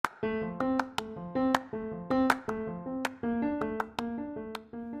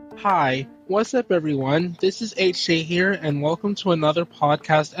Hi, what's up, everyone? This is HJ here, and welcome to another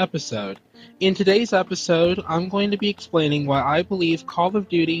podcast episode. In today's episode, I'm going to be explaining why I believe Call of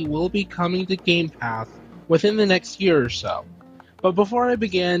Duty will be coming to Game Pass within the next year or so. But before I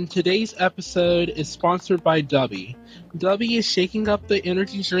begin, today's episode is sponsored by Dubby. Dubby is shaking up the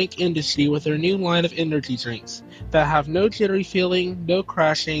energy drink industry with their new line of energy drinks that have no jittery feeling, no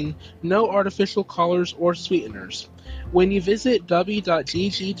crashing, no artificial colors or sweeteners. When you visit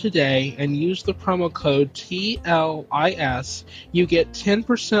w.gg today and use the promo code TLIS, you get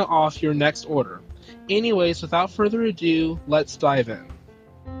 10% off your next order. Anyways, without further ado, let's dive in.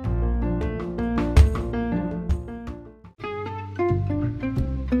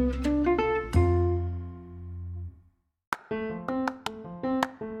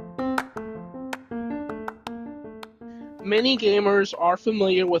 Many gamers are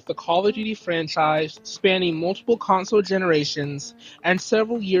familiar with the Call of Duty franchise, spanning multiple console generations and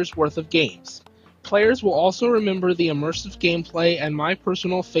several years' worth of games. Players will also remember the immersive gameplay and my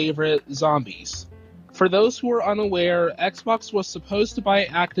personal favorite, zombies. For those who are unaware, Xbox was supposed to buy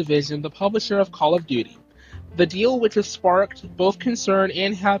Activision, the publisher of Call of Duty. The deal, which has sparked both concern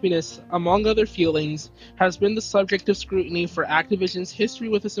and happiness, among other feelings, has been the subject of scrutiny for Activision's history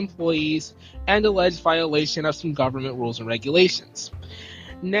with its employees and alleged violation of some government rules and regulations.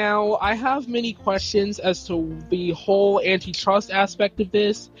 Now, I have many questions as to the whole antitrust aspect of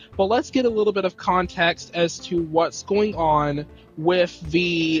this, but let's get a little bit of context as to what's going on with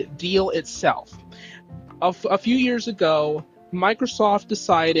the deal itself. A few years ago, Microsoft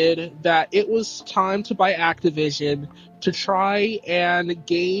decided that it was time to buy Activision to try and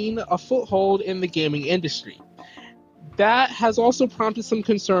gain a foothold in the gaming industry. That has also prompted some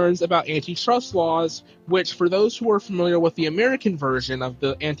concerns about antitrust laws, which, for those who are familiar with the American version of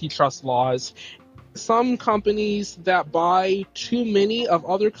the antitrust laws, some companies that buy too many of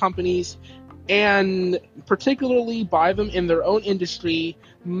other companies and particularly buy them in their own industry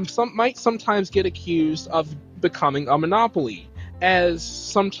might sometimes get accused of becoming a monopoly, as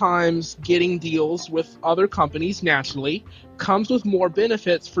sometimes getting deals with other companies naturally comes with more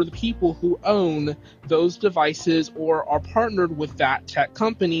benefits for the people who own those devices or are partnered with that tech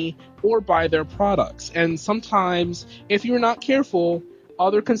company or buy their products. And sometimes, if you're not careful,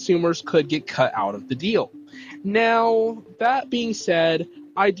 other consumers could get cut out of the deal. Now, that being said,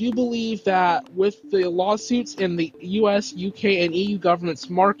 I do believe that with the lawsuits in the US, UK, and EU governments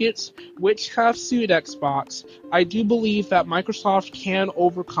markets, which have sued Xbox, I do believe that Microsoft can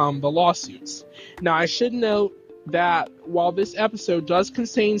overcome the lawsuits. Now, I should note that while this episode does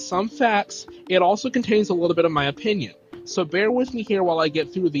contain some facts, it also contains a little bit of my opinion. So bear with me here while I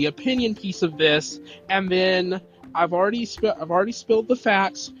get through the opinion piece of this, and then I've already spilled the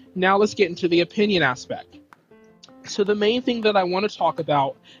facts. Now let's get into the opinion aspect. So the main thing that I want to talk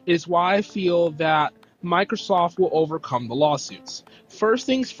about is why I feel that Microsoft will overcome the lawsuits. First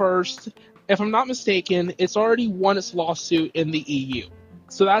things first, if I'm not mistaken, it's already won its lawsuit in the EU.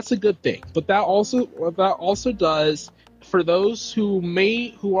 So that's a good thing. But that also does, for those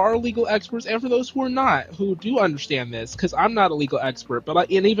who are legal experts and for those who are not, who do understand this, because I'm not a legal expert,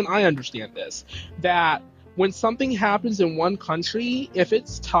 and even I understand this, that when something happens in one country, if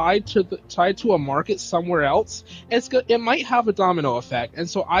it's tied to a market somewhere else, it might have a domino effect. And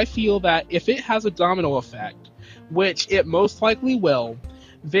so I feel that if it has a domino effect, which it most likely will,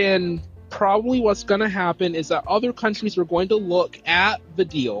 then probably what's going to happen is that other countries are going to look at the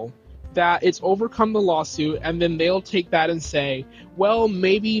deal, that it's overcome the lawsuit, and then they'll take that and say, well,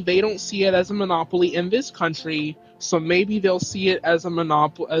 maybe they don't see it as a monopoly in this country, so maybe they'll see it as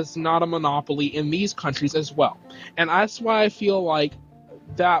not a monopoly in these countries as well. And that's why I feel like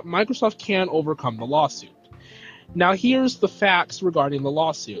that Microsoft can overcome the lawsuit. Now, here's the facts regarding the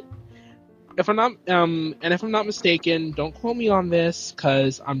lawsuit. If I'm not mistaken, don't quote me on this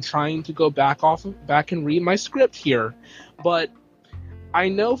because I'm trying to go back and read my script here, but I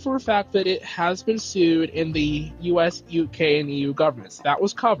know for a fact that it has been sued in the US, UK, and EU governments. That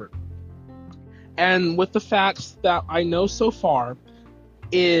was covered. And with the facts that I know so far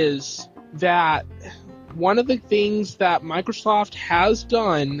is that one of the things that Microsoft has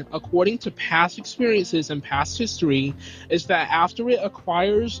done, according to past experiences and past history, is that after it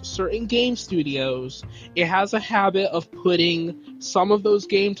acquires certain game studios, it has a habit of putting some of those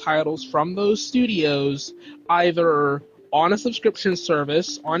game titles from those studios either on its subscription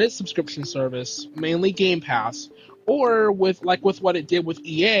service, mainly Game Pass, or with what it did with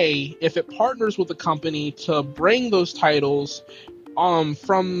EA, if it partners with a company to bring those titles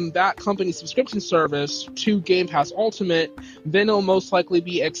from that company's subscription service to Game Pass Ultimate, then it'll most likely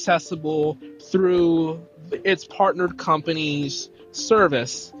be accessible through its partnered company's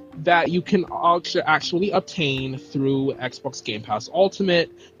service that you can actually obtain through Xbox Game Pass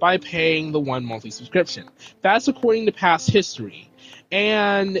Ultimate by paying the one monthly subscription. That's according to past history.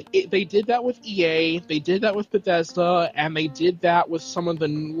 And they did that with EA, they did that with Bethesda, and they did that with some of the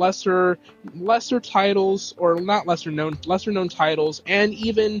lesser titles, or not lesser known titles, and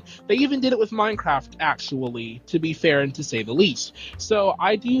they even did it with Minecraft, actually, to be fair and to say the least. So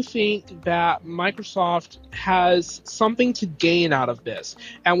I do think that Microsoft has something to gain out of this,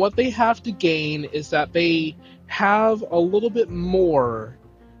 and what they have to gain is that they have a little bit more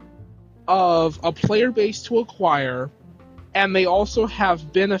of a player base to acquire, and they also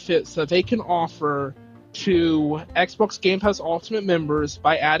have benefits that they can offer to Xbox Game Pass Ultimate members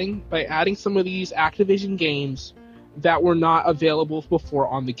by adding some of these Activision games that were not available before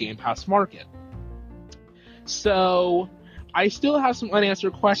on the Game Pass market. So I still have some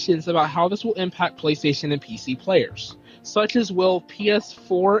unanswered questions about how this will impact PlayStation and PC players, such as will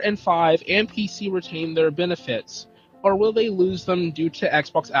PS4 and 5 and PC retain their benefits, or will they lose them due to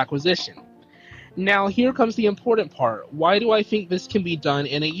Xbox acquisition? Now, here comes the important part. Why do I think this can be done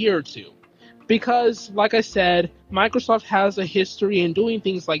in a year or two? Because, like I said, Microsoft has a history in doing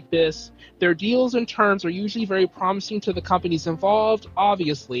things like this. Their deals and terms are usually very promising to the companies involved,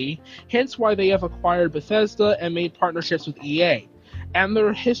 obviously, hence why they have acquired Bethesda and made partnerships with EA. And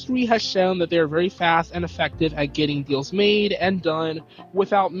their history has shown that they are very fast and effective at getting deals made and done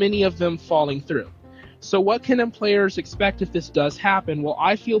without many of them falling through. So what can players expect if this does happen? Well,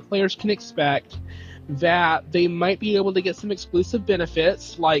 I feel players can expect that they might be able to get some exclusive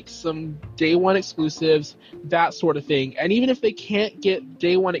benefits, like some day one exclusives, that sort of thing. And even if they can't get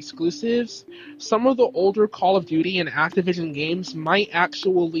day one exclusives, some of the older Call of Duty and Activision games might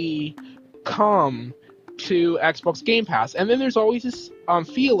actually come to Xbox Game Pass. And then there's always this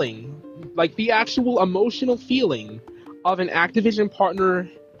feeling, like the actual emotional feeling of an Activision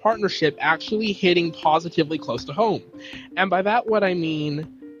partnership actually hitting positively close to home. And by that, what I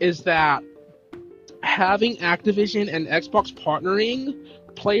mean is that having Activision and Xbox partnering,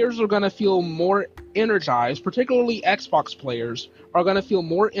 players are going to feel more energized, particularly Xbox players are going to feel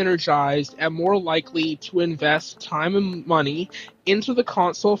more energized and more likely to invest time and money into the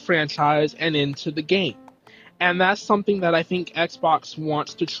console franchise and into the game. And that's something that I think Xbox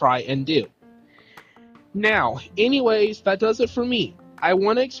wants to try and do. Now, anyways, that does it for me. I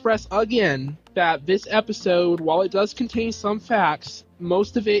want to express again that this episode, while it does contain some facts,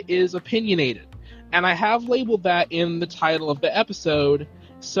 most of it is opinionated. And I have labeled that in the title of the episode,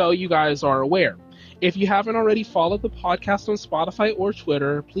 so you guys are aware. If you haven't already followed the podcast on Spotify or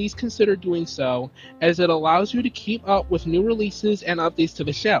Twitter, please consider doing so, as it allows you to keep up with new releases and updates to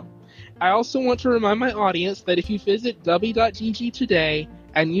the show. I also want to remind my audience that if you visit w.gg today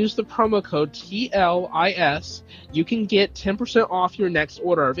and use the promo code TLIS, you can get 10% off your next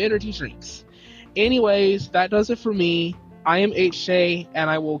order of energy drinks. Anyways, that does it for me. I am H. Shay, and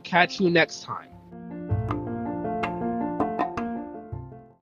I will catch you next time.